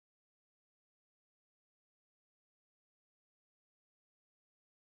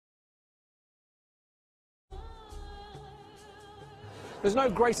There's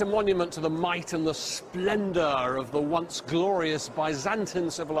no greater monument to the might and the splendour of the once glorious Byzantine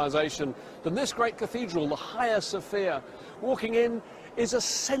civilization than this great cathedral, the Haghia Sophia. Walking in is a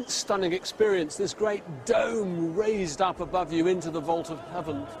sense-stunning experience, this great dome raised up above you into the vault of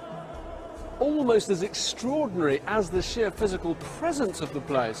heaven. Almost as extraordinary as the sheer physical presence of the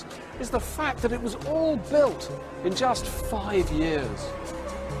place is the fact that it was all built in just 5 years.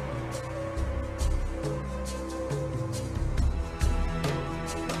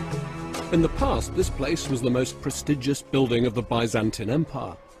 In the past, this place was the most prestigious building of the Byzantine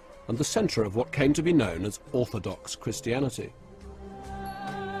Empire and the centre of what came to be known as Orthodox Christianity.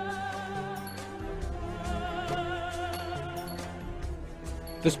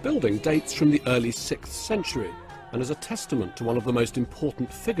 This building dates from the early 6th century and is a testament to one of the most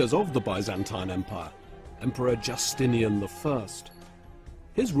important figures of the Byzantine Empire, Emperor Justinian I.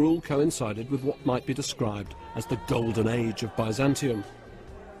 His rule coincided with what might be described as the Golden Age of Byzantium,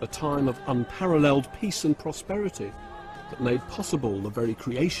 a time of unparalleled peace and prosperity that made possible the very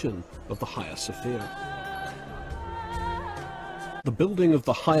creation of the Haghia Sophia. The building of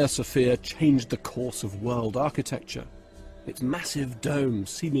the Haghia Sophia changed the course of world architecture. Its massive dome,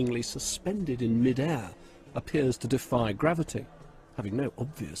 seemingly suspended in mid-air, appears to defy gravity, having no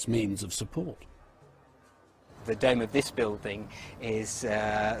obvious means of support. The dome of this building is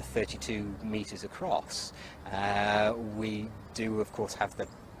 32 metres across. We do, of course, have the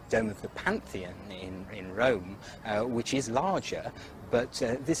dome of the Pantheon in Rome, which is larger, but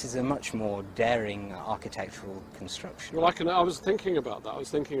this is a much more daring architectural construction. Well, I was thinking about that. I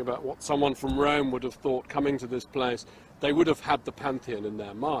was thinking about what someone from Rome would have thought coming to this place. They would have had the Pantheon in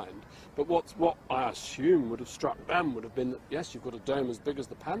their mind, but what I assume would have struck them would have been that, yes, you've got a dome as big as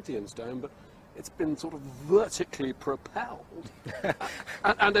the Pantheon's dome, but it's been sort of vertically propelled,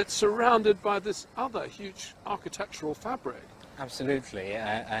 and it's surrounded by this other huge architectural fabric. Absolutely,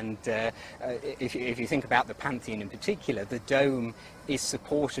 and if you think about the Pantheon in particular, the dome is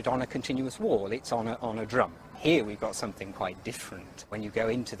supported on a continuous wall. It's on a drum. Here we've got something quite different. When you go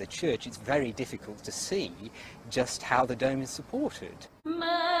into the church, it's very difficult to see just how the dome is supported.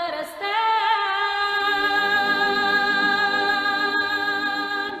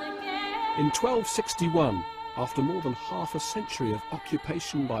 In 1261, after more than half a century of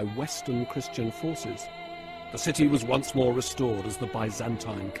occupation by Western Christian forces, the city was once more restored as the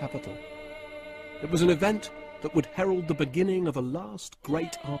Byzantine capital. It was an event that would herald the beginning of a last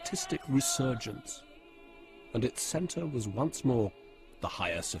great artistic resurgence, and its centre was once more the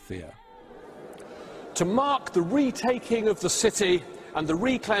Haghia Sophia. To mark the retaking of the city and the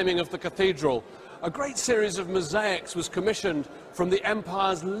reclaiming of the cathedral, a great series of mosaics was commissioned from the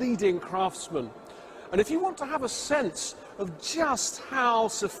empire's leading craftsmen. And if you want to have a sense of just how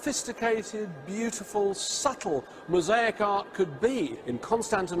sophisticated, beautiful, subtle mosaic art could be in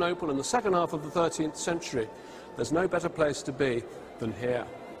Constantinople in the second half of the 13th century, there's no better place to be than here.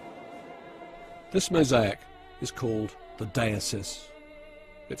 This mosaic is called the Deisis.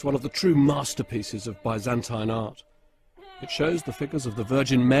 It's one of the true masterpieces of Byzantine art. It shows the figures of the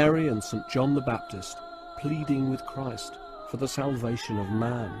Virgin Mary and St. John the Baptist pleading with Christ for the salvation of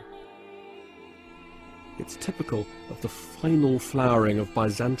man. It's typical of the final flowering of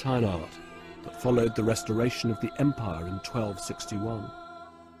Byzantine art that followed the restoration of the empire in 1261.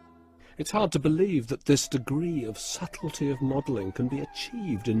 It's hard to believe that this degree of subtlety of modelling can be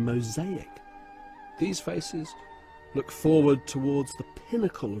achieved in mosaic. These faces look forward towards the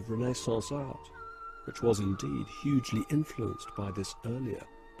pinnacle of Renaissance art, which was indeed hugely influenced by this earlier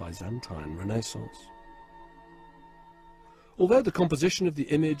Byzantine Renaissance. Although the composition of the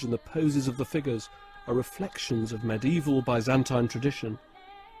image and the poses of the figures are reflections of medieval Byzantine tradition,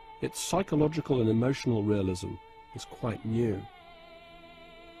 its psychological and emotional realism is quite new.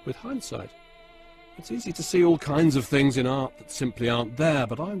 With hindsight, it's easy to see all kinds of things in art that simply aren't there,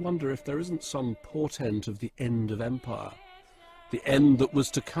 but I wonder if there isn't some portent of the end of empire, the end that was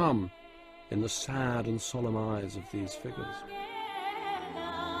to come, in the sad and solemn eyes of these figures.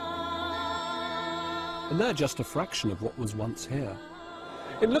 And they're just a fraction of what was once here.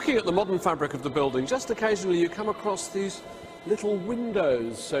 In looking at the modern fabric of the building, just occasionally you come across these little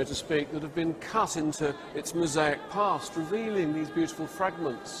windows, so to speak, that have been cut into its mosaic past, revealing these beautiful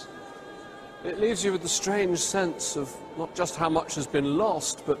fragments. It leaves you with the strange sense of not just how much has been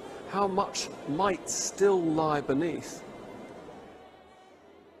lost, but how much might still lie beneath.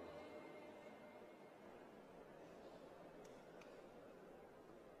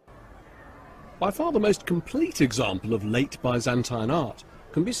 By far the most complete example of late Byzantine art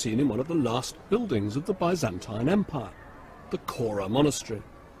can be seen in one of the last buildings of the Byzantine Empire, the Chora monastery.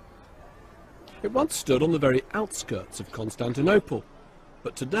 It once stood on the very outskirts of Constantinople,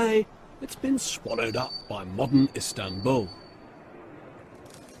 but today it's been swallowed up by modern Istanbul.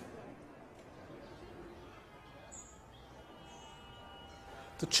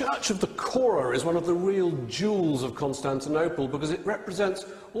 The Church of the Chora is one of the real jewels of Constantinople because it represents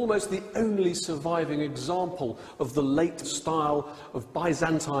almost the only surviving example of the late style of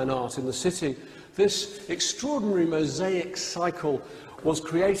Byzantine art in the city. This extraordinary mosaic cycle was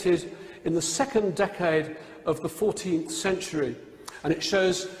created in the second decade of the 14th century, and it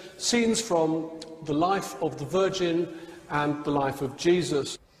shows scenes from the life of the Virgin and the life of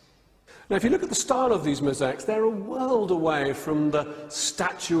Jesus. Now, if you look at the style of these mosaics, they're a world away from the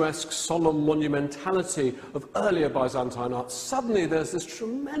statuesque, solemn monumentality of earlier Byzantine art. Suddenly, there's this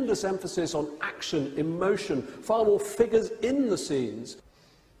tremendous emphasis on action, emotion, far more figures in the scenes.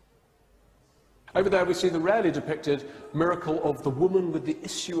 Over there, we see the rarely depicted miracle of the woman with the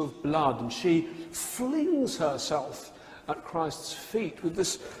issue of blood, and she flings herself at Christ's feet with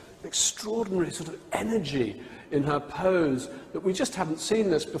this extraordinary sort of energy in her pose that we just haven't seen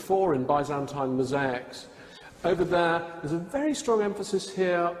this before in Byzantine mosaics. Over there, there's a very strong emphasis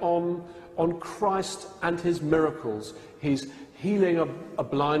here on Christ and his miracles. He's healing a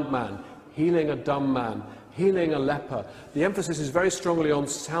blind man, healing a dumb man, healing a leper. The emphasis is very strongly on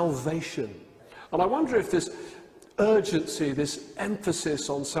salvation. And I wonder if this urgency, this emphasis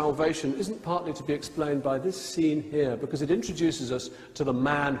on salvation isn't partly to be explained by this scene here, because it introduces us to the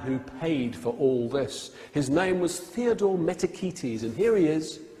man who paid for all this. His name was Theodore Metochites, and here he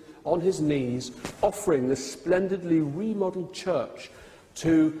is on his knees offering this splendidly remodeled church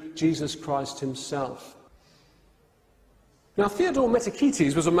to Jesus Christ himself. Now, Theodore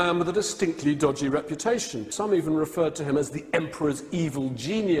Metochites was a man with a distinctly dodgy reputation. Some even referred to him as the emperor's evil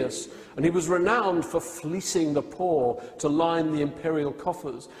genius, and he was renowned for fleecing the poor to line the imperial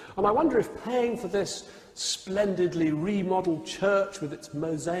coffers. And I wonder if paying for this splendidly remodeled church with its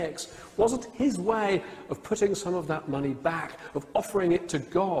mosaics wasn't his way of putting some of that money back, of offering it to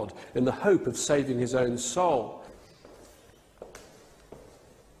God in the hope of saving his own soul.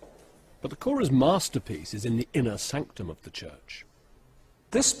 But the Chora's masterpiece is in the inner sanctum of the church.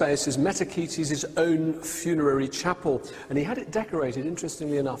 This space is Metochites' own funerary chapel, and he had it decorated,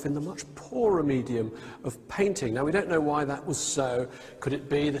 interestingly enough, in the much poorer medium of painting. Now, we don't know why that was so. Could it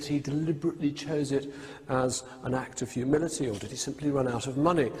be that he deliberately chose it as an act of humility, or did he simply run out of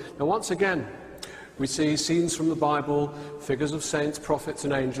money? Now, once again, we see scenes from the Bible, figures of saints, prophets,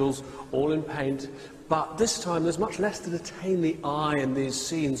 and angels, all in paint. But this time, there's much less to detain the eye in these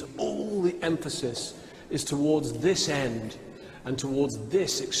scenes. All the emphasis is towards this end and towards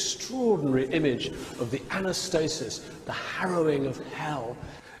this extraordinary image of the anastasis, the harrowing of hell.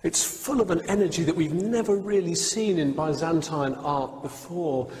 It's full of an energy that we've never really seen in Byzantine art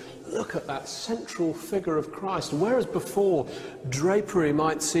before. Look at that central figure of Christ. Whereas before, drapery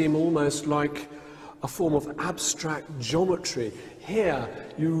might seem almost like a form of abstract geometry, here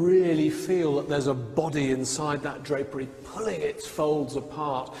you really feel that there's a body inside that drapery pulling its folds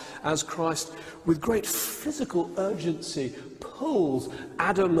apart as Christ, with great physical urgency, pulls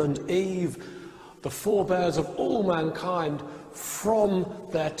Adam and Eve, the forebears of all mankind, from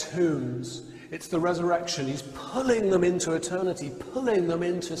their tombs. It's the resurrection. He's pulling them into eternity, pulling them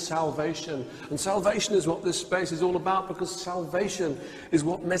into salvation. And salvation is what this space is all about, because salvation is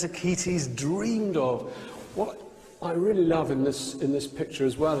what Metochites dreamed of. What I really love in this picture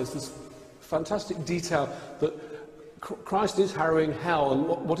as well is this fantastic detail that Christ is harrowing hell, and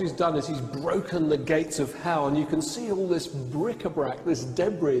what he's done is he's broken the gates of hell, and you can see all this bric-a-brac, this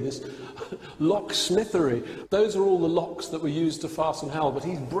debris, this locksmithery. Those are all the locks that were used to fasten hell, but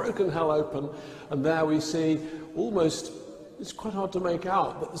he's broken hell open, and there we see almost, it's quite hard to make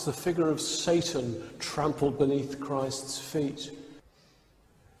out, but there's the figure of Satan trampled beneath Christ's feet.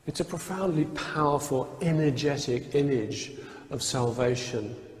 It's a profoundly powerful, energetic image of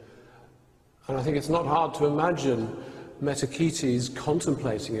salvation. And I think it's not hard to imagine Metochites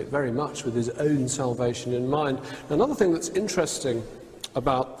contemplating it very much with his own salvation in mind. Now, another thing that's interesting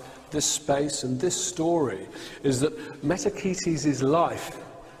about this space and this story is that Metochites' life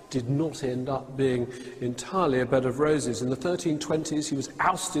did not end up being entirely a bed of roses. In the 1320s, he was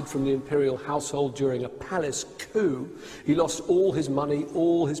ousted from the imperial household during a palace coup. He lost all his money,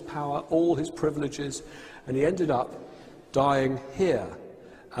 all his power, all his privileges, and he ended up dying here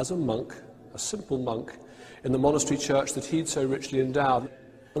as a monk, a simple monk, in the monastery church that he'd so richly endowed.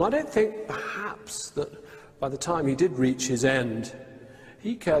 And I don't think, perhaps, that by the time he did reach his end,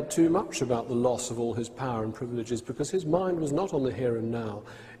 he cared too much about the loss of all his power and privileges, because his mind was not on the here and now.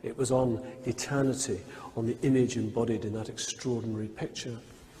 It was on eternity, on the image embodied in that extraordinary picture.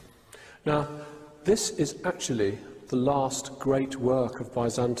 Now, this is actually the last great work of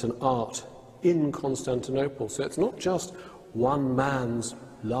Byzantine art in Constantinople. So it's not just one man's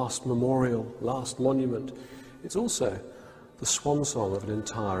last memorial, last monument. It's also the swan song of an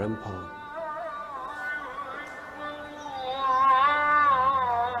entire empire.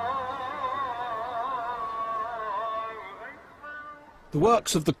 The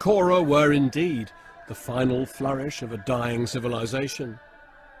works of the Chora were indeed the final flourish of a dying civilization.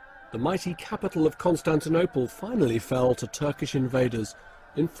 The mighty capital of Constantinople finally fell to Turkish invaders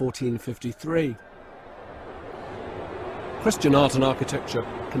in 1453. Christian art and architecture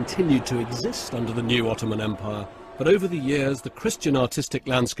continued to exist under the new Ottoman Empire, but over the years the Christian artistic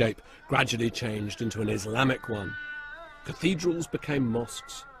landscape gradually changed into an Islamic one. Cathedrals became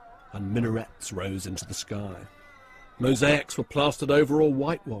mosques, and minarets rose into the sky. Mosaics were plastered over or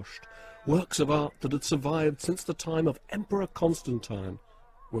whitewashed. Works of art that had survived since the time of Emperor Constantine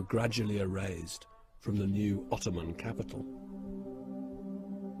were gradually erased from the new Ottoman capital.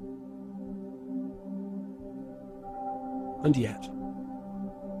 And yet,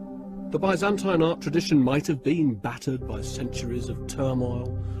 the Byzantine art tradition might have been battered by centuries of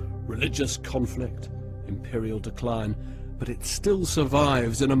turmoil, religious conflict, imperial decline, but it still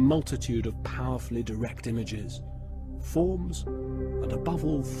survives in a multitude of powerfully direct images, forms, and above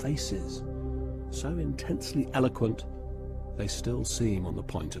all faces, so intensely eloquent they still seem on the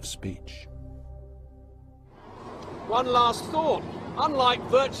point of speech. One last thought. Unlike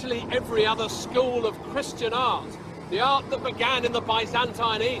virtually every other school of Christian art, the art that began in the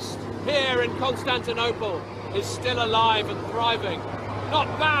Byzantine East, here in Constantinople, is still alive and thriving. Not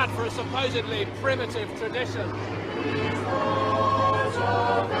bad for a supposedly primitive tradition.